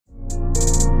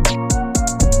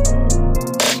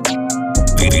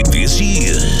This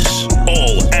is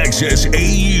All Access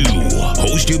AU,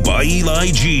 hosted by Eli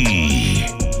G.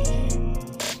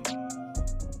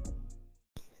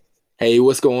 Hey,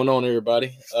 what's going on,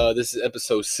 everybody? This is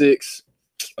episode 6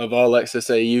 of All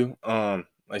Access AU. Like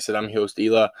I said, I'm your host,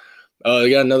 Eli. I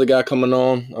got another guy coming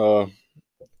on.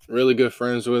 Really good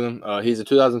friends with him. He's a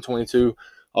 2022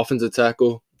 offensive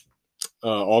tackle,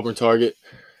 Auburn target.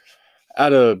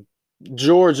 Out of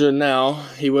Georgia now.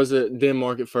 He was at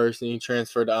Denmark at first, and he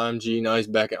transferred to IMG. Now he's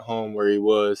back at home where he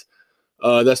was.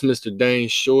 That's Mr. Dane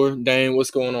Shore. Dane,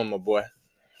 what's going on, my boy?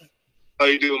 How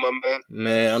you doing, my man?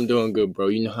 Man, I'm doing good, bro.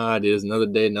 You know how it is. Another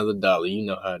day, another dollar. You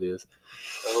know how it is.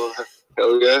 Oh,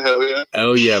 hell yeah.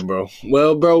 Oh, yeah, bro.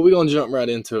 Well, bro, we're going to jump right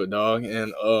into it, dog.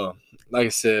 And like I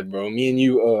said, bro, me and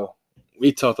you,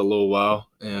 we talked a little while.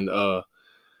 And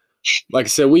like I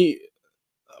said, we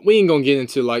ain't going to get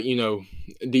into, like,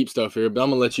 deep stuff here. But I'm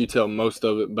going to let you tell most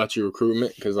of it about your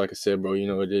recruitment because, like I said, bro,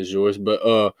 it is yours.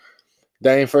 But,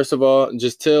 Dane, first of all,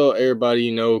 just tell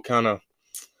everybody, kind of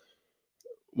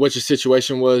what your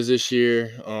situation was this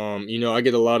year. I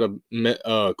get a lot of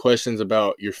questions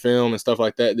about your film and stuff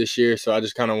like that this year, so I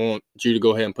just kind of want you to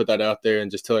go ahead and put that out there and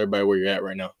just tell everybody where you're at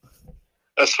right now.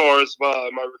 As far as my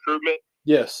recruitment?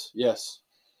 Yes.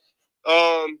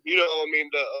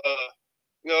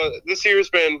 This year's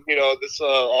been,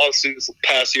 obviously this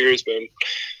past year has been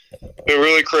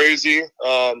really crazy.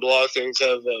 A lot of things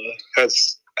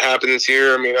has happened this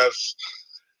year. I mean,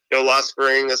 last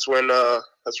spring, that's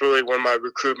really when my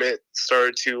recruitment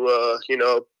started to,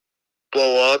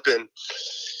 blow up. And,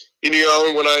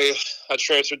 when I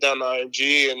transferred down to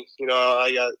IMG and,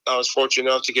 I was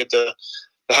fortunate enough to get to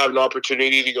have an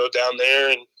opportunity to go down there.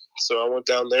 And so I went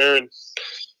down there and,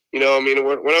 when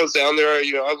I was down there,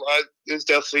 it was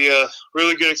definitely a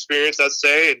really good experience, I'd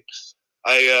say. And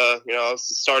I was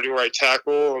the starting right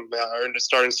tackle and I earned a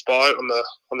starting spot on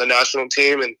the national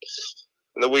team. And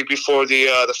the week before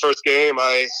the first game,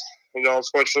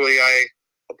 unfortunately, I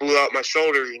blew out my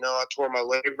shoulder. I tore my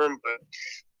labrum,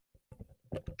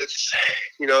 but it's,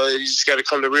 you just got to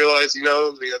come to realize,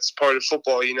 that's part of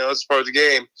football. It's part of the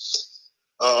game.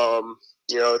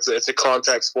 It's a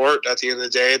contact sport. At the end of the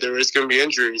day, there is going to be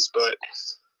injuries, but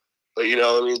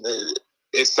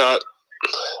it's not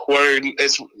where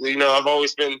it's. I've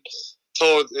always been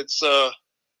told it's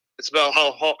about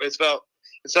how hard. It's not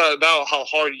about how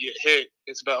hard you get hit.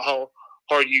 It's about how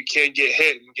hard you can get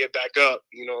hit and get back up.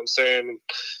 You know what I'm saying?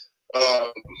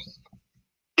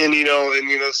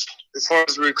 As far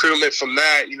as recruitment from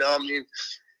that,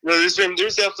 there's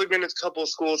definitely been a couple of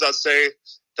schools I'd say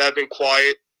that have been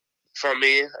quiet from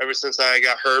me ever since I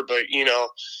got hurt. But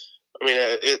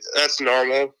that's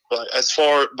normal. But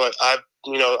I've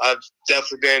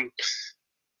definitely been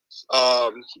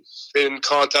in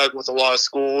contact with a lot of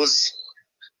schools.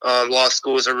 A lot of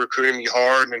schools are recruiting me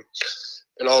hard and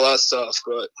all that stuff,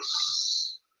 but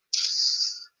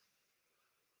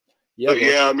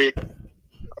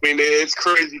it's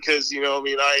crazy because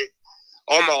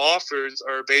all my offers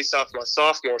are based off my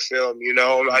sophomore film.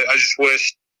 I just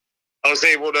wish I was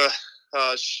able to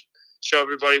show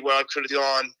everybody what I could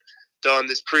have done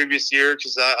this previous year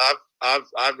because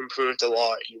I've improved a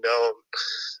lot.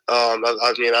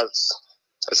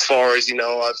 As far as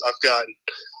I've gotten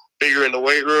bigger in the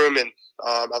weight room, and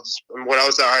when I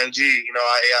was at IMG,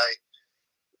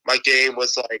 my game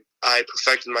was like I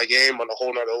perfected my game on a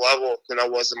whole nother level than I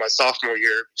was in my sophomore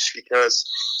year, just because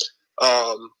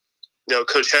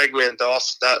Coach Hegman,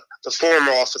 the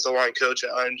former offensive line coach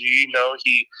at IMG,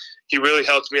 he really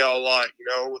helped me out a lot,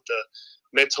 with the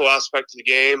mental aspect of the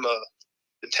game,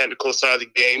 the technical side of the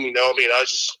game. I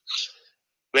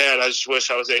just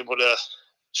wish I was able to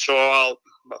show out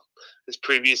this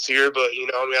previous year, but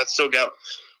I still got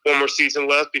one more season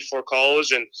left before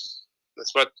college, and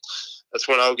that's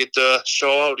when I'll get to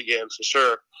show out again for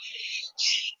sure.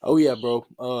 Oh yeah, bro.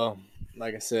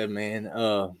 Like I said, man,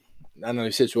 I know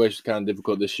your situation is kind of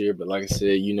difficult this year, but like I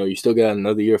said, you still got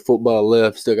another year of football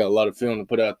left, still got a lot of film to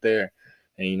put out there,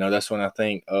 and that's when I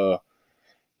think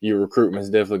your recruitment is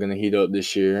definitely going to heat up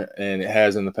this year, and it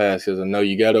has in the past because I know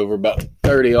you got over about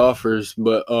 30 offers,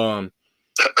 but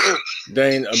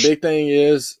Dane, a big thing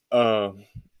is,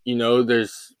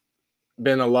 there's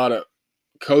been a lot of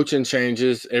coaching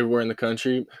changes everywhere in the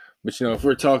country. But, if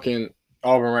we're talking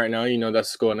Auburn right now, that's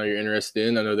the school I know you're interested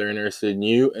in. I know they're interested in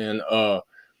you. And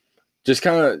just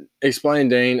kind of explain,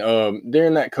 Dane,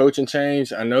 during that coaching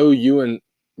change, I know you and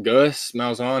Gus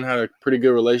Malzahn had a pretty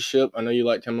good relationship. I know you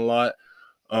liked him a lot.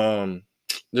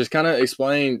 Just kind of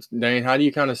explain, Dane, how do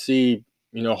you kind of see,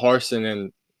 Harsin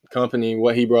and company,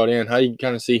 what he brought in, how do you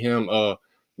kind of see him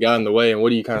got in the way, and what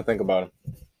do you kind of think about him?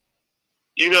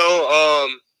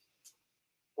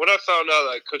 When I found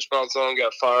out that Coach Malzahn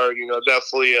got fired,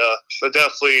 definitely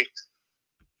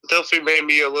made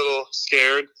me a little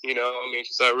scared.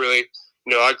 Because I really,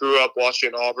 I grew up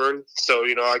watching Auburn, so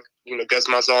Gus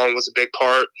Malzahn was a big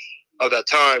part of that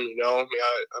time. I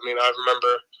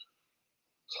remember.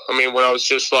 When I was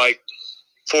just like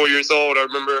 4 years old, I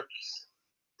remember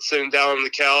sitting down on the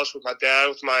couch with my dad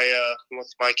with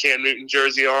my Cam Newton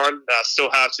jersey on that I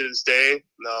still have to this day.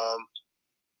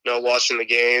 Watching the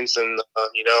games, and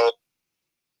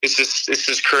it's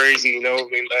just crazy.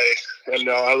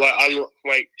 I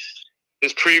like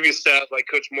his previous staff, like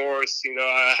Coach Morris.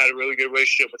 I had a really good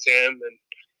relationship with him, and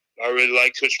I really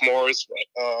like Coach Morris.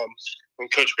 And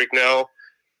Coach Bicknell,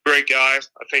 great guy.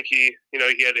 I think he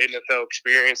had NFL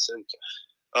experience, and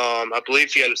I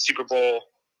believe he had a Super Bowl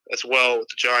as well with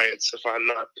the Giants, if I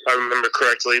remember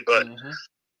correctly. But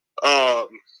yeah,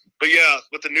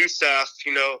 with the new staff,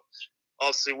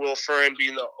 obviously Will Friend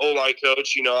being the O-line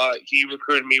coach, he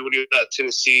recruited me when he was at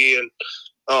Tennessee, and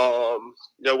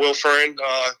Will Friend,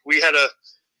 we had a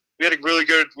really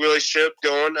good relationship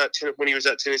going when he was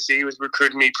at Tennessee. He was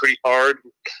recruiting me pretty hard.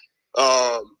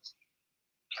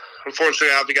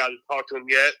 Unfortunately, I haven't gotten to talk to him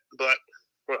yet, but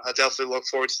I definitely look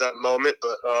forward to that moment.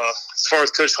 But as far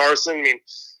as Coach Harsin,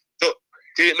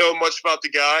 didn't know much about the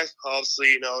guy.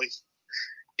 Obviously,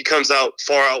 he comes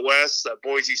far out west at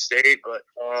Boise State, but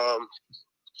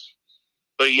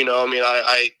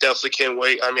I definitely can't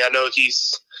wait. I know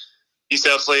he's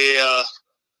definitely a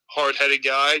hard-headed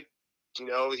guy. I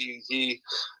know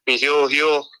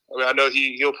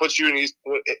he'll put you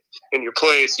in your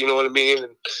place. You know what I mean?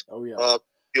 And,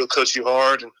 he'll coach you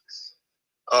hard. And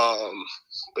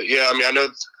but yeah, I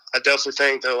definitely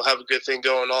think they'll have a good thing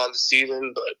going on this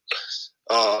season.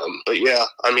 But yeah,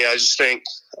 I just think.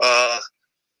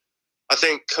 I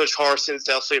think Coach Harsin is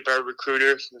definitely a better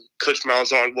recruiter than Coach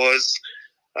Malzahn was.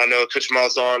 I know Coach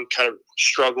Malzahn kind of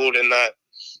struggled in that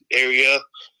area.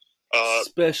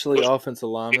 Especially offensive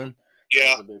linemen.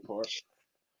 Yeah. That's a big part.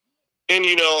 And,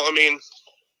 the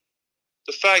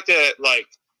fact that,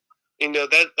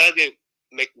 that didn't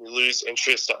make me lose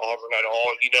interest to Auburn at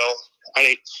all,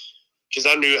 because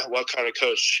I knew what kind of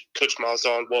coach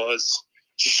Malzahn was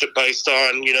just based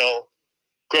on,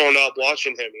 growing up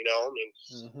watching him,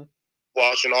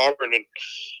 watching Auburn and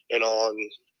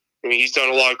he's done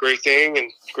a lot of great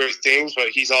things, but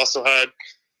he's also had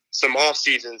some off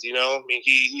seasons.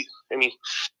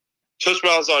 Coach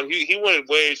Malzahn, he went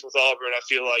ways with Auburn. I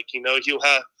feel like he'll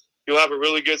have a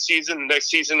really good season. The next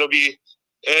season will be,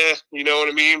 you know what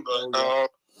I mean. But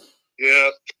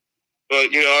yeah, but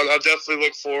I definitely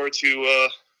look forward to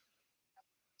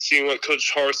seeing what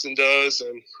Coach Harsin does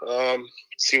and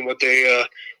seeing what they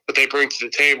bring to the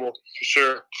table for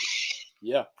sure.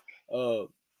 Yeah.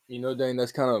 Dane,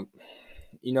 that's kind of,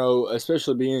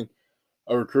 especially being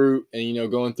a recruit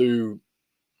and, going through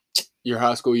your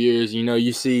high school years,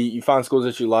 you find schools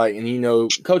that you like,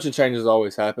 and, coaching changes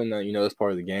always happen. That's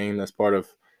part of the game. That's part of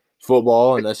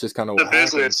football, and that's just kind of what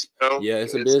happens. Business, Yeah,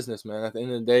 it's a business, man. At the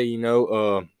end of the day,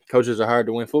 coaches are hired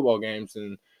to win football games,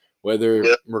 and whether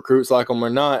recruits like them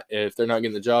or not, if they're not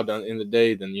getting the job done at the end of the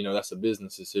day, then, that's a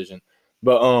business decision.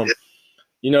 But,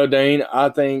 Dane, I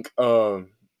think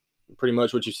pretty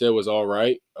much what you said was all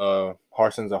right.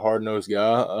 Harsin's a hard-nosed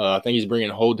guy. I think he's bringing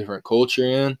a whole different culture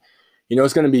in.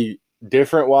 It's going to be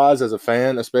different-wise as a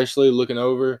fan, especially looking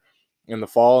over in the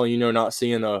fall, not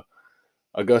seeing a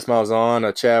Gus Malzahn,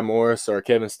 a Chad Morris, or a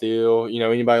Kevin Steele,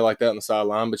 anybody like that on the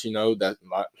sideline. But, that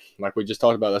like we just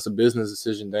talked about, that's a business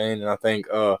decision, Dane. And I think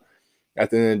at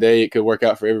the end of the day, it could work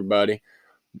out for everybody.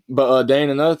 But, Dane,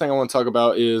 another thing I want to talk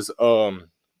about is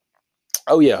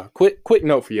quick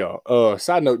note for y'all.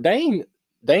 Side note,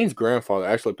 Dane's grandfather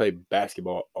actually played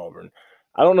basketball at Auburn.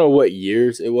 I don't know what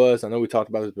years it was. I know we talked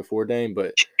about this before, Dane,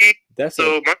 but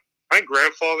my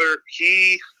grandfather,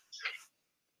 he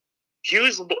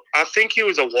was, I think he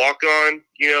was a walk-on.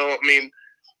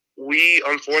 We,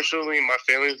 unfortunately, my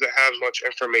family doesn't have much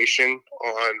information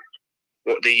on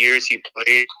what the years he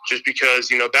played, just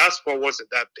because, basketball wasn't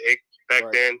that big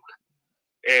back then.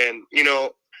 And,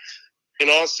 and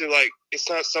honestly, it's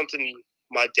not something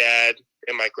my dad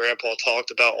and my grandpa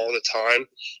talked about all the time.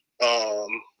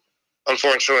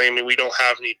 Unfortunately, we don't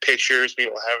have any pictures. We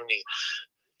don't have any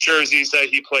jerseys that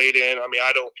he played in.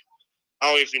 I don't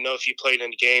even know if he played in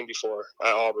the game before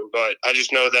at Auburn, but I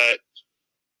just know that,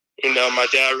 my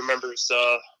dad remembers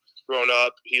growing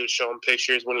up, he was showing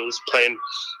pictures when he was playing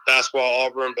basketball at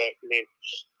Auburn, but,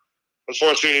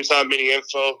 unfortunately, there's not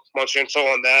much info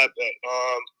on that, but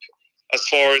as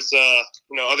far as,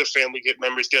 other family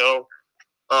members go,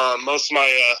 most of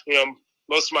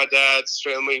most of my dad's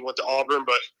family went to Auburn,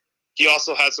 but he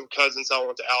also had some cousins that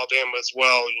went to Alabama as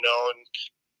well,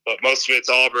 but most of it's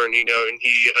Auburn, and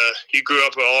he grew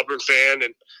up an Auburn fan,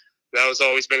 and that was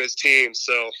always been his team.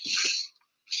 So.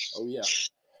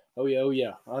 Oh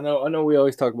yeah. I know. We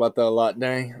always talk about that a lot,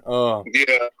 Dane.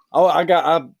 Yeah. Oh, I've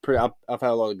had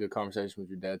a lot of good conversations with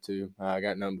your dad too. I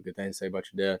got nothing but good things to say about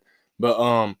your dad.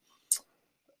 But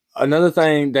another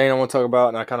thing, Dane, I want to talk about,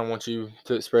 and I kind of want you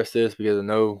to express this because I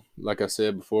know, like I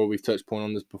said before, we've touched point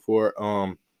on this before.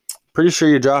 Pretty sure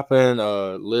you're dropping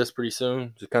a list pretty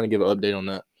soon. Just kind of give an update on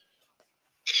that.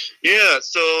 Yeah.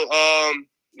 So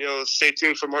stay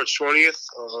tuned for March 20th.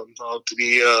 I'll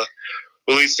be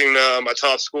releasing my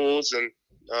top schools, and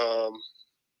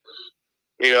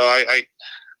I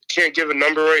can't give a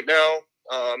number right now.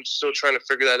 I'm still trying to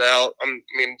figure that out.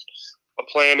 My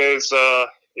plan is to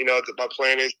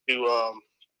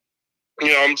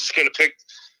I'm just gonna pick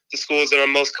the schools that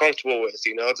I'm most comfortable with.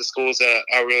 The schools that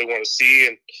I really want to see,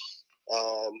 and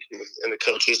the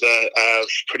coaches that I have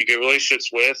pretty good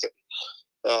relationships with,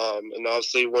 and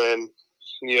obviously when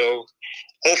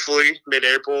hopefully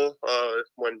mid-April,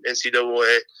 when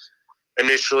NCAA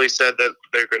initially said that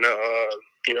they're going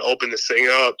to open this thing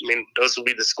up, those will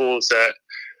be the schools that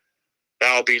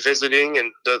I'll be visiting,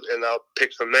 and I'll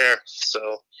pick from there.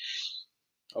 So,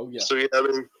 So yeah,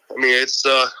 it's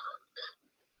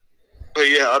but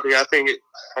yeah, I think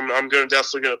I'm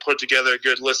definitely going to put together a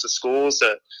good list of schools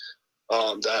that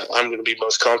I'm going to be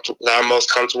most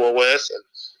comfortable with,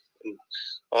 and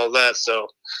all that. So.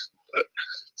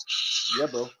 Yeah,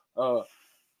 bro.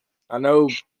 I know.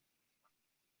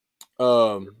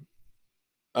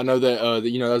 I know that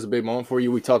that was a big moment for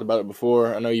you. We talked about it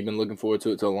before. I know you've been looking forward to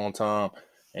it for a long time,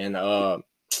 and I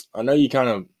know you kind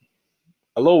of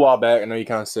a little while back. I know you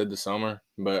kind of said the summer,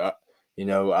 but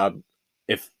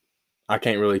if I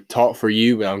can't really talk for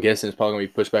you, but I'm guessing it's probably gonna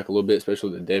be pushed back a little bit, especially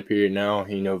with the dead period now.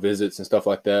 Visits and stuff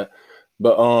like that.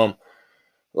 But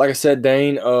like I said,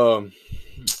 Dane.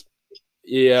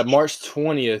 Yeah, March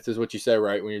 20th is what you said,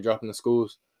 right? When you're dropping the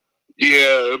schools.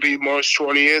 Yeah, it'll be March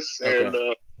 20th,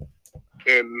 okay.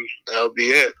 And that'll be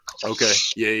it. Okay.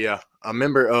 Yeah. I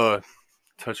remember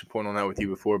touching point on that with you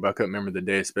before, but I couldn't remember the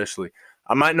day especially.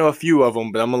 I might know a few of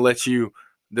them, but I'm gonna let you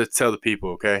tell the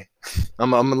people. Okay.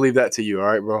 I'm gonna leave that to you. All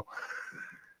right, bro.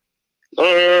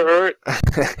 All right.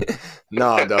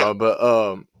 Nah, dog. But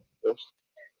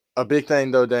a big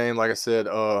thing though, Dane. Like I said,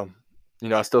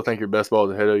 I still think your best ball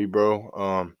is ahead of you,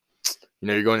 bro.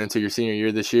 You're going into your senior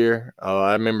year this year.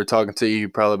 I remember talking to you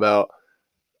probably about,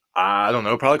 I don't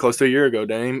know, probably close to a year ago,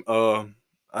 Dame.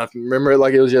 I remember it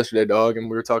like it was yesterday, dog, and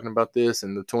we were talking about this,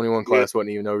 and the 21 class wasn't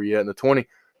even over yet, and the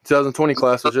 2020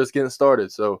 class was just getting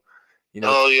started. So,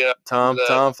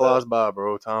 time flies by,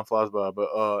 bro. Time flies by. But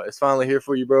it's finally here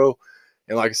for you, bro.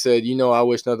 And like I said, I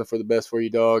wish nothing for the best for you,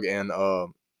 dog. And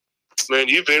man,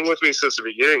 you've been with me since the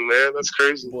beginning, man. That's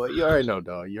crazy. Boy, you already know,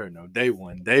 dog. You already know. Day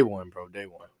one, bro. Day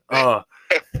one.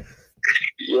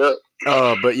 Yeah.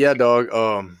 But yeah, dog.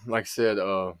 Like I said,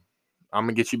 I'm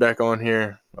gonna get you back on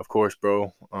here, of course,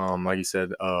 bro. Like you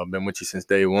said, been with you since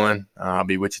day one. I'll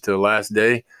be with you till the last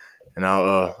day, and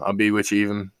I'll be with you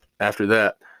even after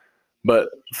that. But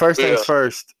first things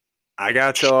first, I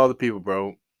gotta tell all the people,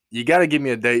 bro. You gotta give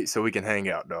me a date so we can hang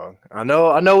out, dog. I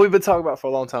know we've been talking about it for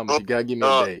a long time, but you gotta give me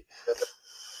a date.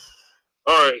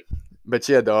 All right. But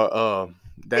yeah, dog.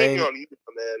 Dane, on you,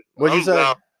 man. What'd you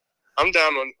say? I'm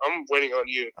waiting on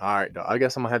you. All right, dog. I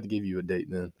guess I'm gonna have to give you a date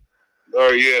then. Oh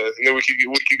yeah, and then we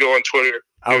could go on Twitter.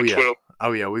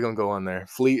 Oh yeah, we're gonna go on there.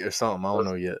 Fleet or something. I don't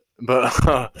know yet. But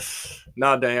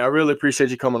nah, Dane, I really appreciate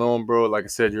you coming on, bro. Like I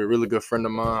said, you're a really good friend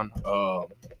of mine.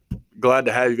 Glad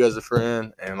to have you as a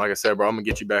friend. And like I said, bro, I'm gonna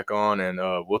get you back on, and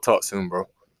we'll talk soon, bro.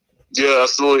 Yeah,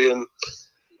 absolutely. And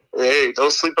hey,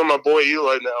 don't sleep on my boy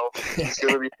Eli now. He's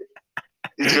gonna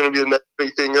be the next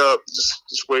big thing up.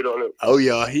 Just wait on it. Oh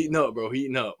yeah, heating up, bro.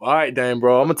 Heating up. All right, Dane,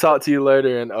 bro. I'm gonna talk to you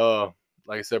later, and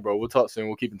like I said, bro, we'll talk soon.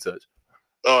 We'll keep in touch.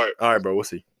 All right, bro. We'll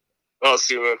see. I'll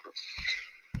see you, man.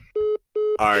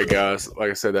 All right, guys.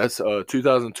 Like I said, that's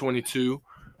 2022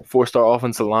 four-star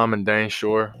offensive lineman Dane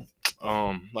Shore.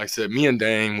 Like I said, me and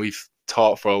Dane, we've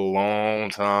talked for a long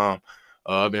time.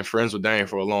 I've been friends with Dane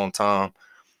for a long time.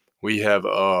 We have,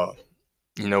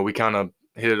 we kind of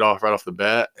hit it off right off the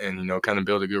bat, and kind of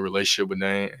build a good relationship with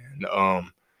Dane.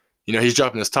 And he's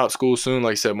dropping his top school soon.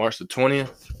 Like I said, March the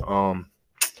 20th.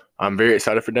 I'm very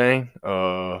excited for Dane.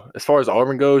 As far as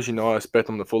Auburn goes, I expect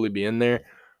him to fully be in there.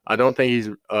 I don't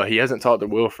think he hasn't talked to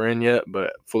Will Friend yet,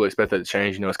 but fully expect that to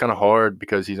change. It's kind of hard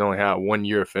because he's only had 1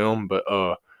 year of film, but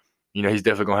he's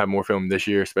definitely gonna have more film this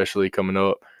year, especially coming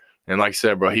up. And like I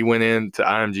said, bro, he went into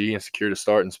IMG and secured a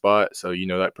starting spot. So,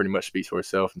 that pretty much speaks for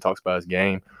itself and talks about his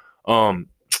game. I'm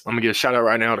going to give a shout out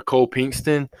right now to Cole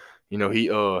Pinkston. He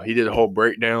did a whole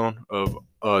breakdown of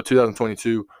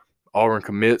 2022 Auburn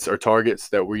commits or targets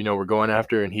that we're going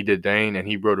after, and he did Dane, and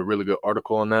he wrote a really good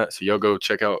article on that. So y'all go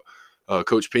check out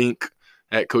Coach Pink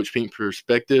at Coach Pink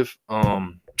Perspective.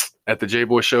 At the J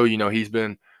Boy Show, he's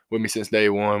been with me since day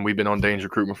one. We've been on Dane's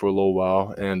recruitment for a little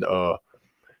while, and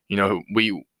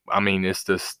it's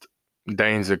just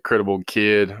Dane's a credible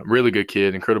kid, really good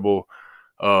kid, incredible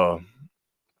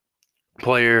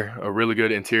player, a really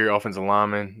good interior offensive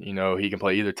lineman. He can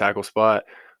play either tackle spot.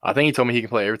 I think he told me he can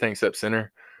play everything except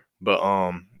center. But,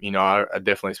 I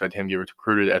definitely expect him to get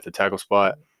recruited at the tackle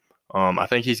spot. I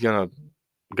think he's going to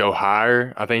go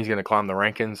higher. I think he's going to climb the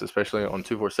rankings, especially on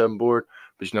 247 board.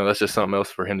 But, that's just something else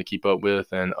for him to keep up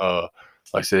with. And, like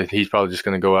I said, he's probably just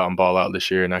going to go out and ball out this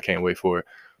year, and I can't wait for it.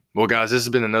 Well, guys, this has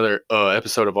been another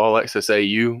episode of All Access AU.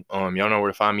 Y'all know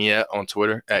where to find me at on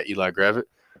Twitter, at Eli Gravett.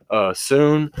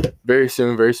 Soon, very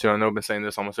soon, I know I've been saying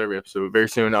this almost every episode, very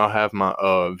soon I'll have my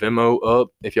Venmo up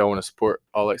if y'all want to support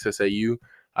All Access AU.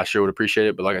 I sure would appreciate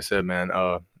it. But like I said, man,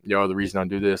 y'all are the reason I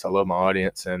do this. I love my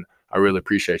audience, and I really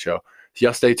appreciate y'all. So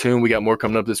y'all stay tuned. We got more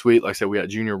coming up this week. Like I said, we got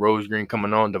Junior Rosegreen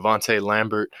coming on, Devontae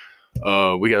Lambert.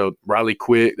 We got Riley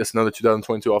Quick. That's another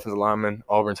 2022 offensive lineman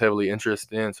Auburn's heavily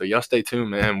interested in. So y'all stay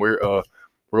tuned, man. We're going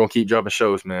to keep dropping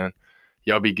shows, man.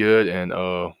 Y'all be good, and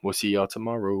we'll see y'all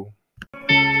tomorrow.